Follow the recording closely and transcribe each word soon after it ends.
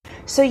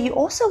So you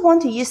also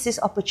want to use this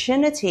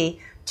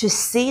opportunity to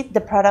seed the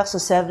products or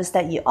service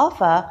that you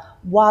offer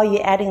while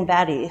you're adding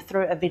value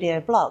through a video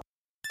blog.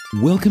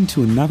 Welcome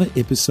to another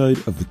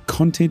episode of the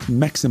Content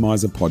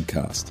Maximizer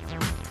podcast,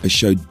 a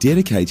show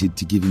dedicated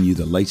to giving you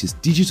the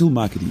latest digital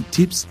marketing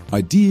tips,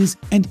 ideas,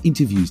 and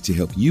interviews to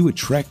help you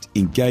attract,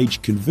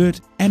 engage,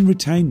 convert, and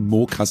retain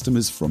more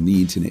customers from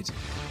the internet.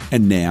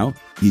 And now,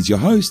 here's your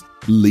host,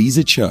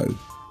 Lisa Cho.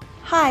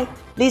 Hi,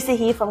 Lisa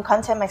here from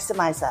Content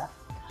Maximizer.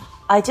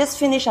 I just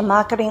finished a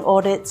marketing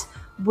audit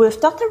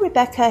with Dr.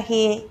 Rebecca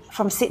here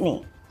from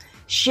Sydney.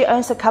 She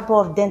owns a couple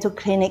of dental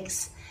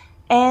clinics,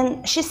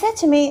 and she said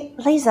to me,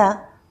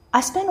 Lisa,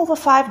 I spent over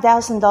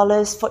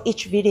 $5,000 for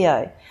each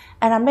video,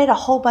 and I made a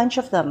whole bunch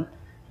of them,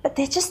 but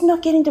they're just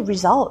not getting the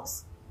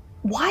results.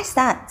 Why is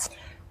that?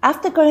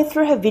 After going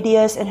through her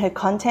videos and her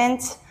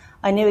content,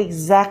 I knew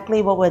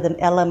exactly what were the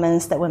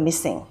elements that were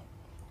missing.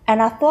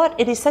 And I thought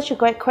it is such a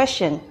great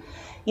question.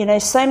 You know,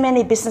 so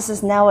many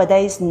businesses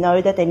nowadays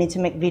know that they need to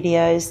make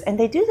videos, and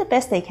they do the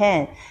best they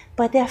can,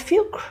 but there are a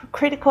few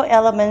critical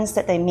elements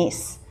that they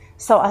miss.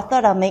 So I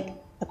thought I'll make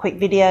a quick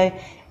video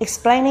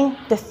explaining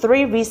the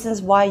 3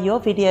 reasons why your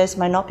videos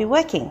might not be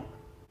working.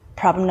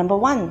 Problem number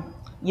 1,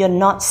 you're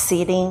not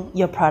seeding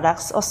your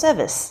products or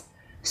service.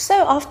 So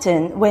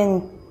often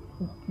when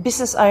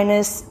business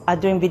owners are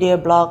doing video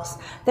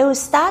blogs, they will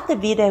start the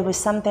video with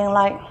something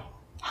like,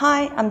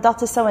 hi, I'm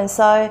Dr.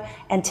 So-and-so,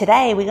 and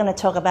today we're going to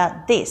talk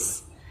about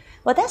this.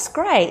 Well, that's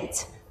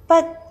great,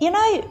 but you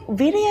know,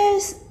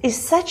 videos is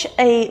such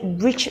a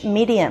rich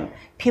medium.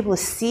 People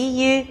see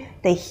you,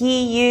 they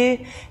hear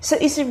you, so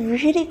it's a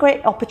really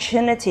great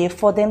opportunity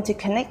for them to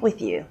connect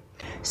with you.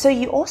 So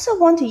you also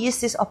want to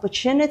use this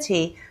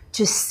opportunity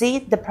to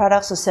seed the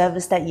products or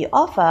service that you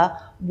offer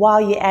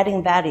while you're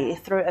adding value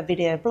through a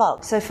video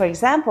blog. So for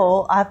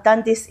example, I've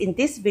done this in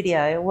this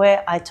video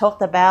where I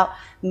talked about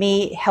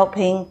me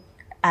helping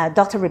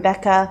Dr.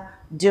 Rebecca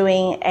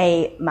doing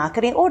a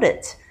marketing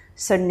audit.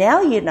 So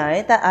now you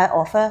know that I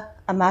offer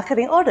a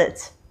marketing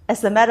audit.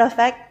 As a matter of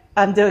fact,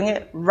 I'm doing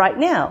it right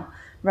now,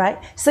 right?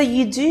 So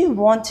you do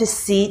want to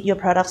seed your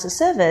products or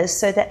service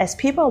so that as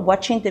people are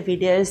watching the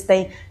videos,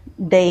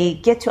 they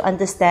get to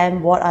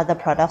understand what are the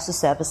products or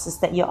services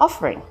that you're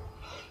offering.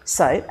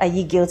 So are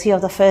you guilty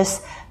of the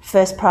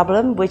first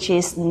problem, which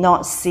is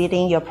not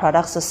seeding your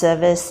products or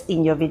service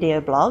in your video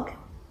blog?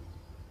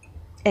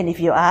 And if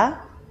you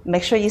are,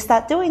 make sure you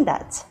start doing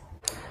that.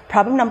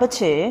 Problem number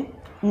 2,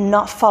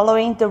 not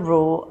following the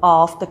rule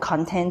of the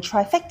content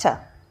trifecta.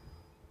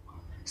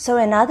 So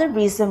another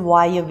reason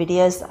why your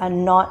videos are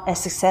not as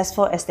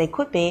successful as they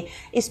could be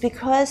is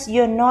because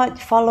you're not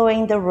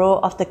following the rule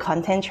of the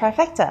content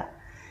trifecta.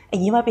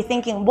 And you might be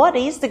thinking, what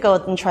is the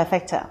golden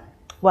trifecta?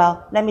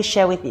 Well, let me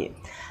share with you.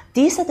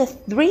 These are the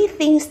 3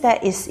 things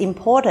that is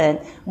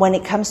important when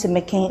it comes to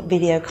making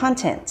video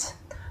content.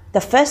 The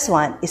first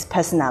one is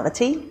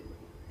personality.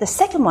 The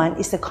second one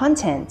is the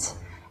content.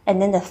 And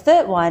then the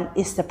third one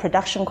is the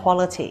production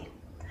quality.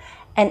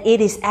 And it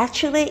is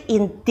actually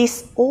in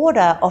this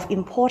order of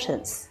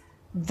importance.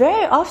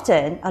 Very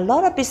often, a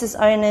lot of business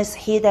owners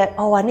hear that,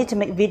 oh, I need to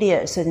make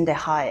videos. So then they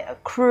hire a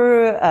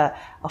crew, a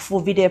full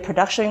video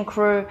production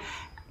crew,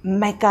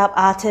 makeup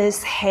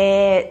artists,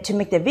 hair to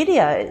make their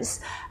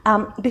videos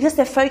because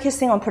they're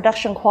focusing on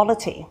production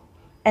quality.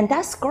 And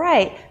that's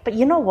great. But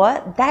you know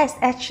what? That's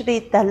actually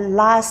the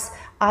last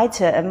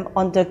item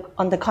on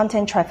the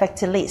content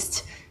trifecta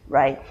list.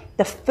 Right?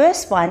 The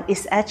first one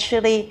is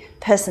actually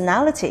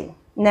personality.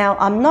 Now,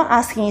 I'm not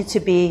asking you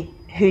to be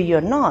who you're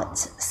not.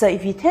 So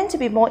if you tend to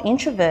be more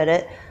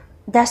introverted,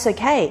 that's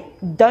okay.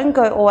 Don't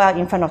go all out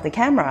in front of the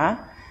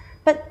camera,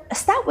 but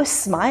start with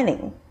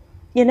smiling.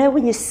 You know,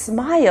 when you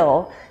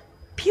smile,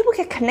 people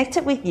get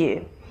connected with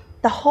you.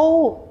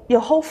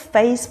 Your whole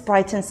face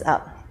brightens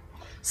up.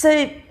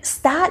 So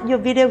start your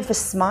video with a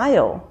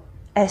smile.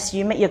 As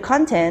you make your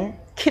content,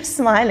 keep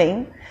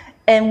smiling.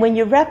 And when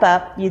you wrap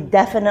up, you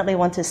definitely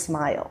want to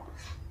smile.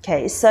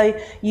 Okay, so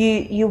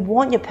you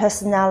want your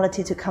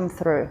personality to come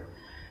through.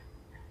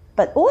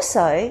 But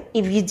also,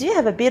 if you do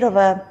have a bit of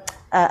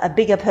a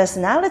bigger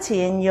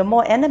personality and you're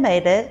more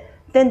animated,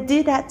 then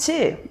do that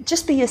too.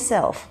 Just be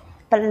yourself,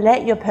 but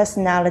let your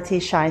personality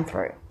shine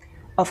through.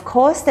 Of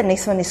course, the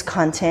next one is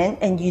content,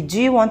 and you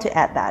do want to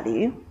add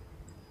value.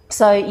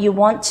 So you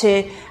want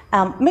to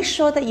make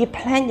sure that you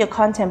plan your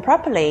content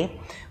properly.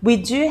 We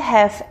do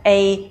have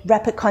a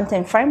rapid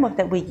content framework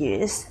that we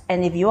use,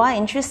 and if you are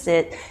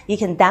interested, you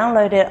can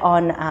download it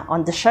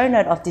on the show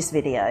note of this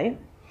video.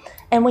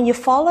 And when you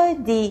follow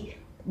the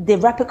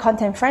rapid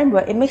content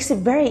framework, it makes it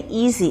very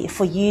easy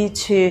for you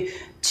to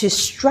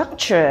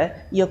structure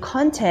your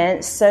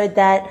content so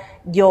that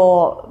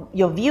your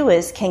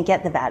viewers can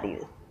get the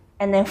value.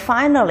 And then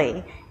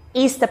finally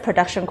is the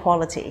production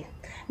quality.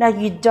 Now,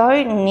 you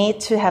don't need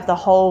to have the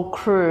whole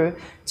crew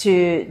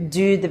to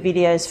do the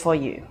videos for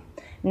you.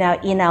 Now,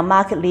 in our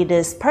Market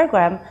Leaders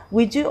program,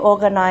 we do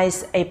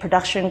organize a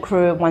production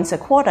crew once a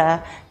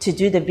quarter to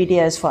do the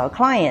videos for our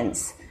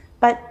clients.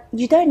 But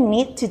you don't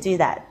need to do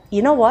that.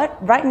 You know what?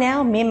 Right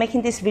now, me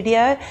making this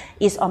video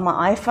is on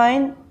my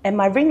iPhone and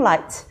my ring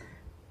light.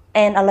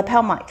 and a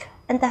lapel mic,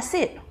 and that's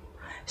it.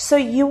 So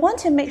you want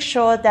to make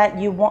sure that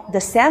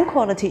the sound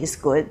quality is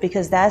good,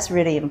 because that's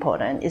really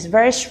important. It's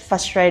very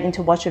frustrating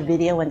to watch a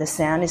video when the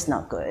sound is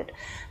not good.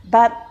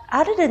 But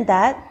other than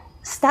that,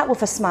 start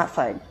with a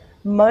smartphone.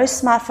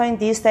 Most smartphones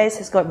these days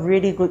has got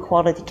really good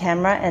quality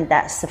camera, and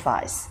that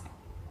suffices.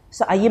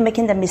 So are you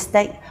making the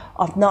mistake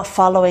of not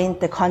following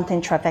the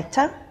content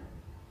trifecta?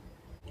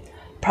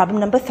 Problem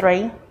number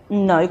 3,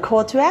 no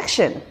call to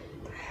action.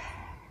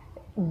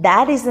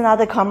 That is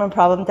another common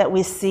problem that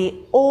we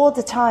see all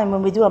the time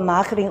when we do a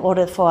marketing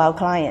audit for our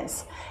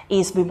clients,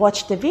 is we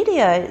watch the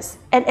videos,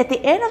 and at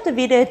the end of the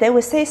video, they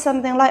will say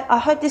something like, I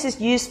hope this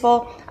is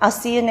useful, I'll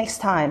see you next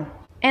time.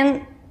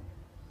 And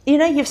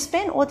you've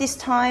spent all this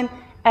time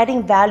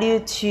adding value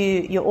to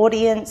your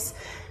audience.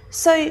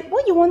 So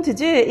what you want to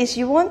do is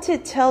you want to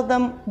tell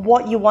them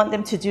what you want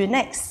them to do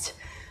next,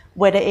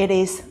 whether it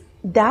is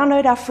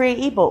download our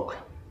free ebook,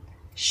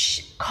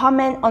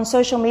 comment on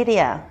social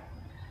media,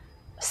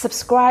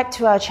 subscribe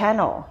to our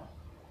channel,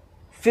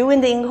 fill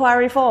in the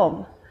inquiry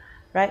form,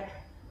 right?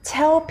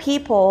 Tell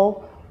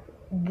people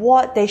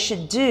what they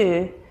should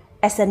do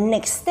as a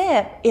next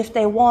step if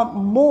they want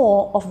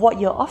more of what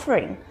you're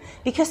offering.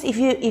 Because if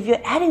you're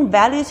adding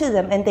value to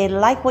them and they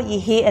like what you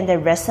hear and they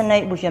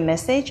resonate with your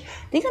message,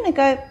 they're going to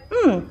go,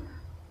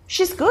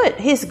 she's good,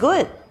 he's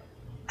good.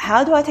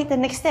 How do I take the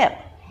next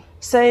step?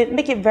 So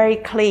make it very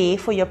clear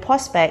for your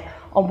prospect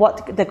on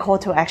what the call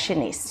to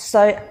action is.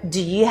 So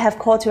do you have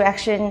call to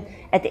action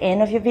at the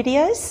end of your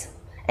videos?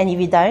 And if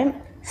you don't,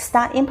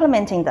 start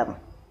implementing them.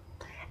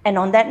 And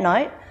on that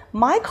note,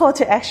 my call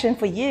to action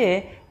for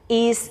you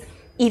is,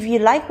 if you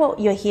like what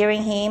you're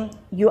hearing here,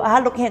 you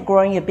are looking at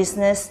growing your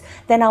business,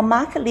 then our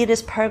Market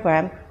Leaders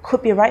program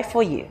could be right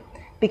for you,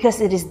 because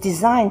it is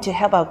designed to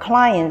help our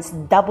clients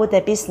double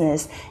their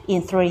business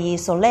in 3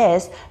 years or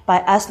less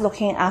by us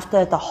looking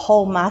after the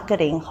whole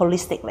marketing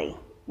holistically.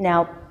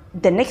 Now,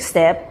 the next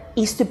step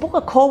is to book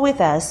a call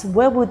with us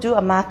where we'll do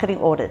a marketing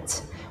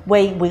audit,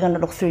 where we're going to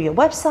look through your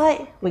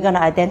website, we're going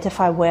to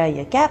identify where are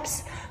your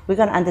gaps, we're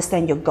going to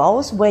understand your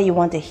goals, where you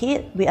want to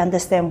hit, we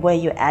understand where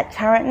you're at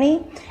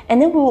currently,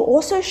 and then we will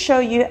also show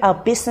you our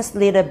business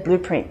leader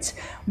blueprint,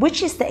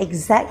 which is the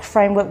exact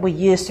framework we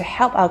use to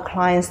help our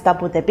clients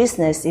double their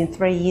business in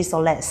 3 years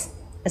or less.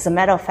 As a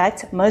matter of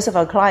fact, most of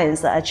our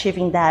clients are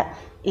achieving that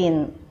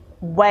in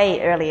way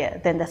earlier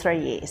than the 3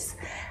 years.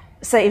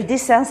 So if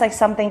this sounds like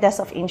something that's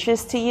of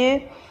interest to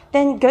you,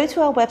 then go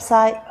to our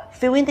website,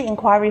 fill in the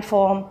inquiry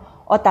form,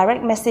 or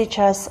direct message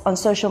us on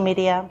social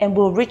media, and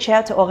we'll reach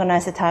out to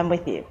organize a time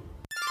with you.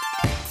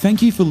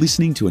 Thank you for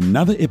listening to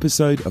another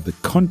episode of the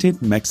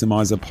Content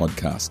Maximizer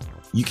podcast.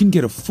 You can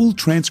get a full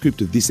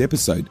transcript of this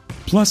episode,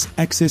 plus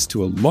access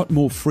to a lot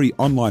more free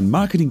online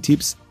marketing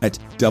tips at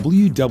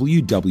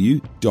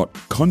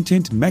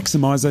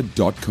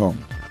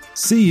www.contentmaximizer.com.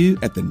 See you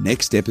at the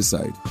next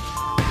episode.